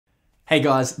Hey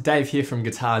guys, Dave here from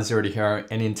Guitar Zero to Hero,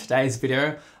 and in today's video,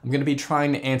 I'm going to be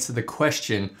trying to answer the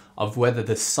question of whether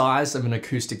the size of an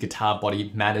acoustic guitar body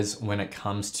matters when it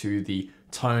comes to the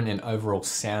tone and overall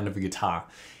sound of a guitar.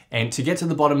 And to get to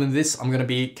the bottom of this, I'm going to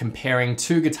be comparing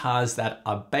two guitars that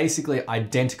are basically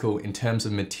identical in terms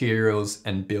of materials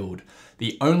and build.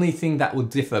 The only thing that will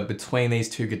differ between these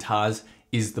two guitars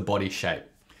is the body shape.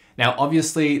 Now,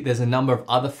 obviously, there's a number of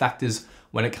other factors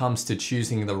when it comes to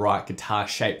choosing the right guitar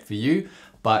shape for you,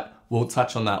 but we'll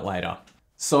touch on that later.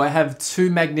 So I have two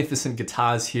magnificent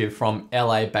guitars here from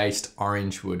LA-based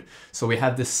Orangewood. So we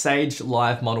have the Sage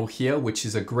Live model here, which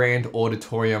is a Grand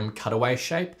Auditorium cutaway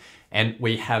shape, and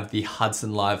we have the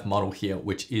Hudson Live model here,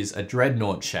 which is a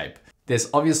Dreadnought shape. There's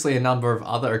obviously a number of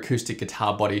other acoustic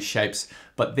guitar body shapes,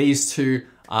 but these two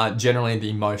are generally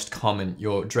the most common,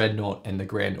 your Dreadnought and the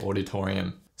Grand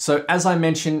Auditorium. So as I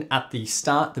mentioned at the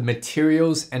start, the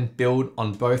materials and build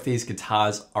on both these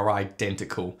guitars are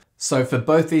identical. So for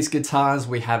both these guitars,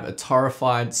 we have a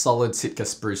torrefied solid Sitka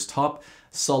spruce top,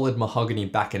 solid mahogany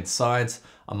back and sides,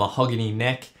 a mahogany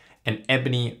neck, an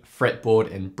ebony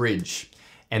fretboard and bridge.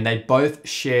 And they both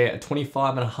share a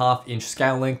 25.5-inch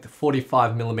scale length,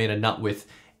 45mm nut width,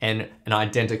 and an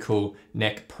identical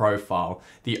neck profile.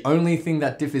 The only thing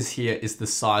that differs here is the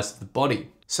size of the body.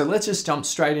 So let's just jump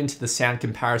straight into the sound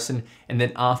comparison, and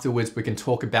then afterwards we can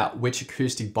talk about which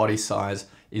acoustic body size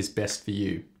is best for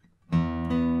you.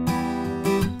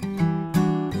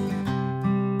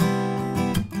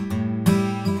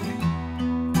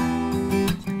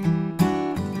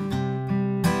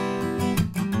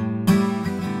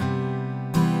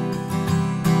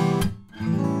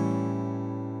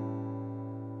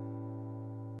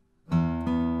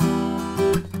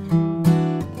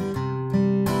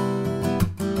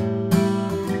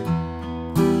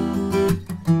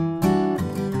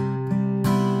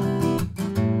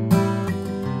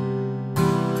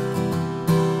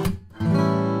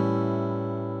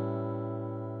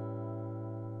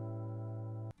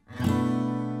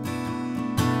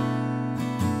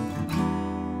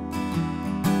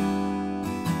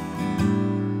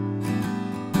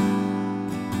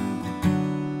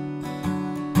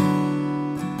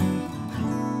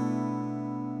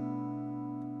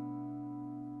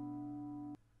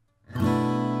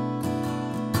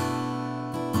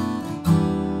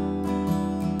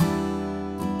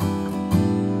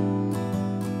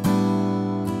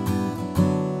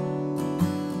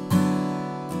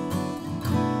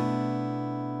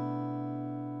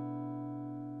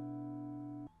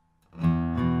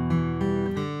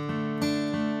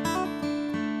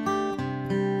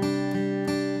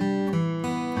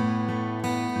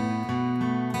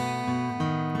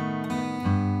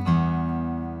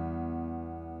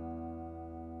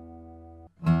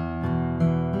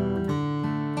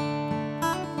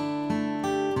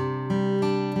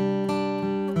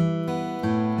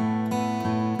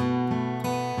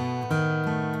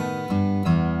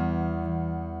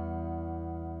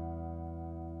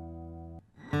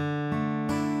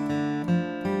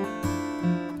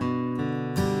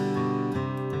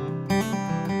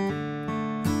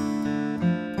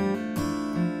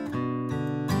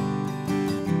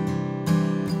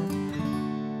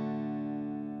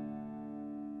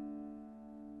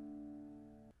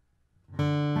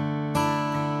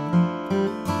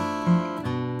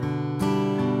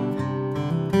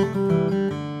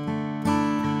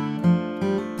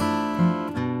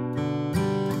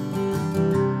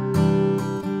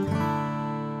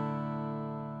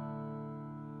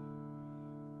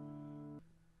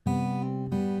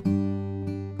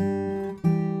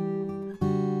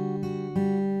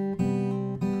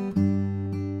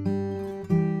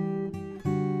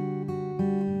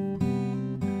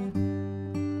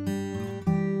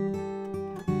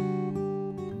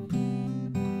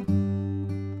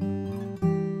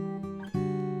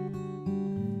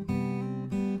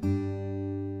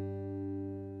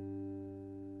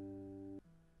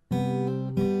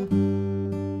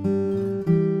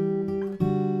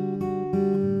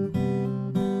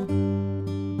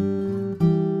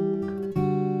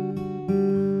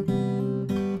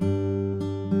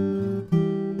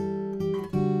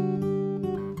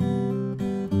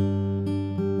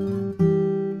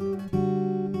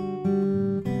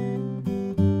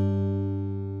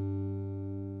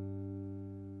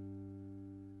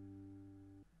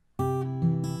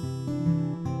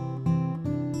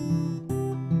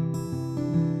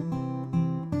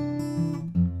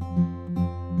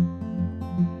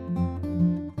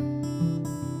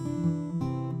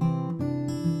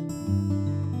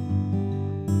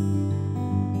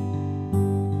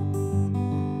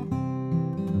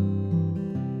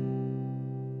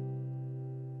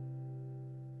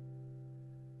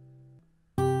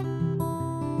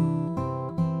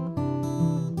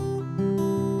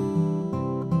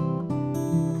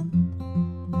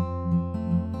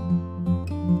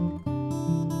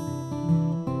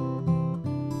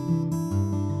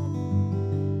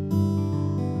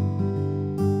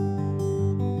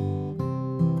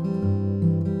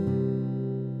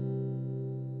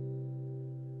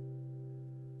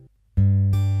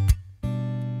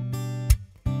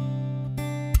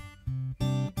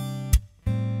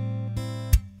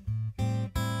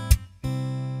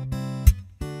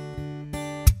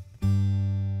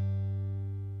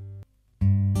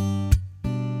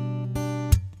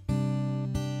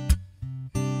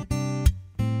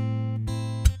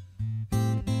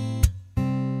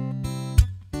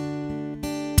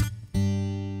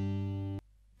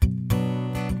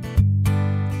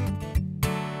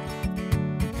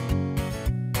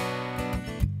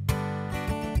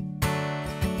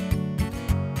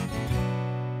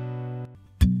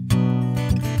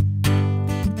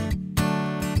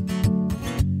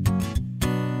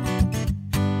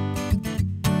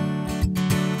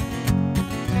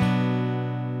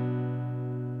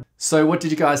 So what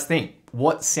did you guys think?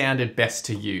 What sounded best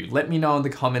to you? Let me know in the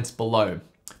comments below.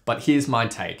 But here's my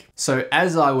take. So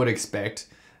as I would expect,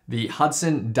 the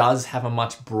Hudson does have a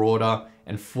much broader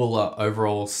and fuller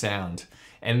overall sound.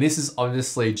 And this is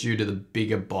obviously due to the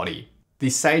bigger body. The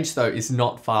Sage though is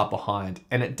not far behind,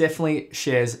 and it definitely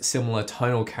shares similar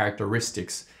tonal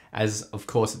characteristics, as of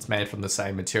course it's made from the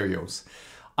same materials.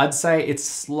 I'd say it's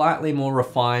slightly more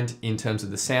refined in terms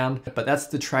of the sound, but that's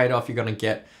the trade-off you're gonna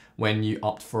get when you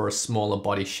opt for a smaller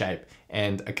body shape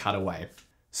and a cutaway.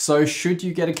 So should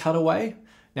you get a cutaway?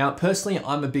 Now personally,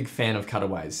 I'm a big fan of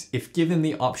cutaways. If given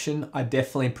the option, I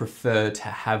definitely prefer to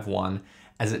have one,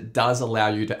 as it does allow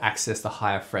you to access the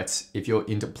higher frets if you're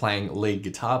into playing lead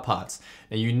guitar parts.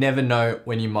 Now you never know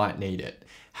when you might need it.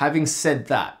 Having said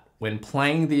that, when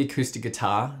playing the acoustic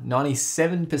guitar,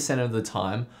 97% of the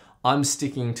time, I'm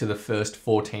sticking to the first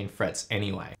 14 frets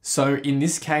anyway. So in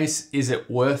this case, is it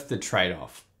worth the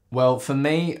trade-off? Well, for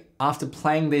me, after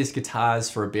playing these guitars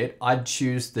for a bit, I'd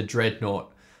choose the Dreadnought,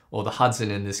 or the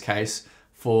Hudson in this case,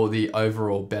 for the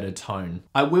overall better tone.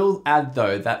 I will add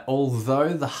though that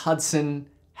although the Hudson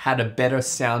had a better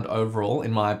sound overall,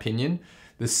 in my opinion,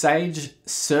 the Sage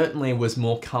certainly was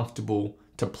more comfortable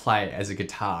to play as a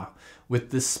guitar. With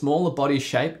the smaller body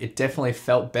shape, it definitely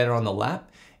felt better on the lap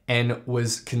and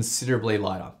was considerably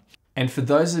lighter. And for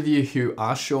those of you who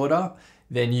are shorter,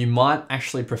 then you might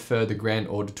actually prefer the Grand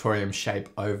Auditorium shape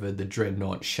over the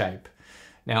Dreadnought shape.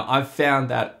 Now, I've found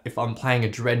that if I'm playing a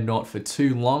Dreadnought for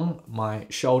too long, my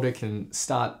shoulder can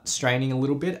start straining a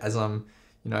little bit as I'm,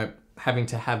 having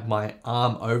to have my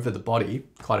arm over the body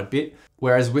quite a bit.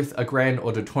 Whereas with a Grand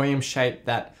Auditorium shape,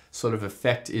 that sort of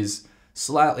effect is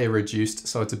slightly reduced,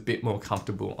 so it's a bit more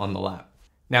comfortable on the lap.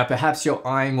 Now, perhaps you're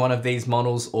eyeing one of these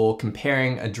models or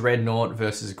comparing a Dreadnought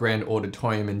versus Grand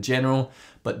Auditorium in general,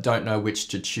 but don't know which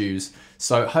to choose.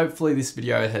 So hopefully this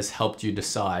video has helped you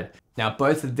decide. Now,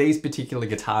 both of these particular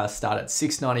guitars start at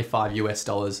 $695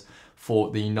 US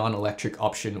for the non-electric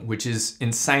option, which is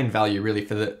insane value really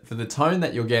for the tone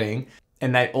that you're getting.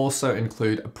 And they also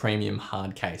include a premium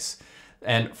hard case.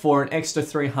 And for an extra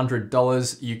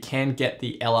 $300, you can get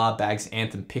the LR Baggs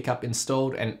Anthem pickup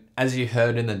installed. And as you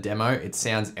heard in the demo, it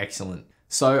sounds excellent.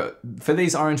 So for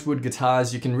these Orangewood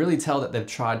guitars, you can really tell that they've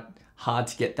tried hard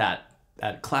to get that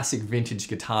classic vintage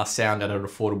guitar sound at an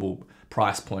affordable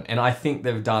price point. And I think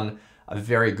they've done a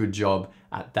very good job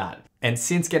at that. And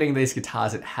since getting these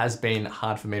guitars, it has been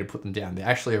hard for me to put them down. They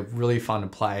actually are really fun to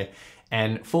play.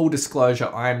 And full disclosure,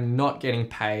 I'm not getting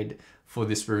paid for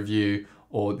this review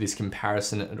or this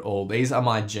comparison at all. These are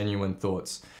my genuine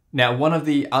thoughts. Now, one of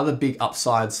the other big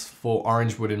upsides for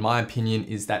Orangewood, in my opinion,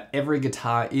 is that every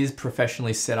guitar is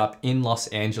professionally set up in Los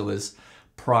Angeles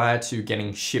prior to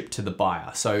getting shipped to the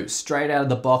buyer. So straight out of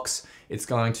the box, it's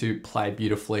going to play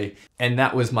beautifully. And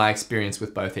that was my experience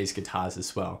with both these guitars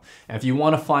as well. And if you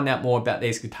want to find out more about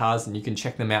these guitars, then you can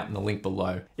check them out in the link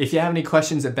below. If you have any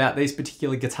questions about these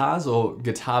particular guitars or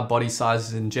guitar body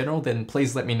sizes in general, then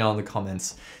please let me know in the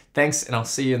comments. Thanks, and I'll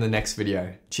see you in the next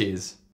video. Cheers.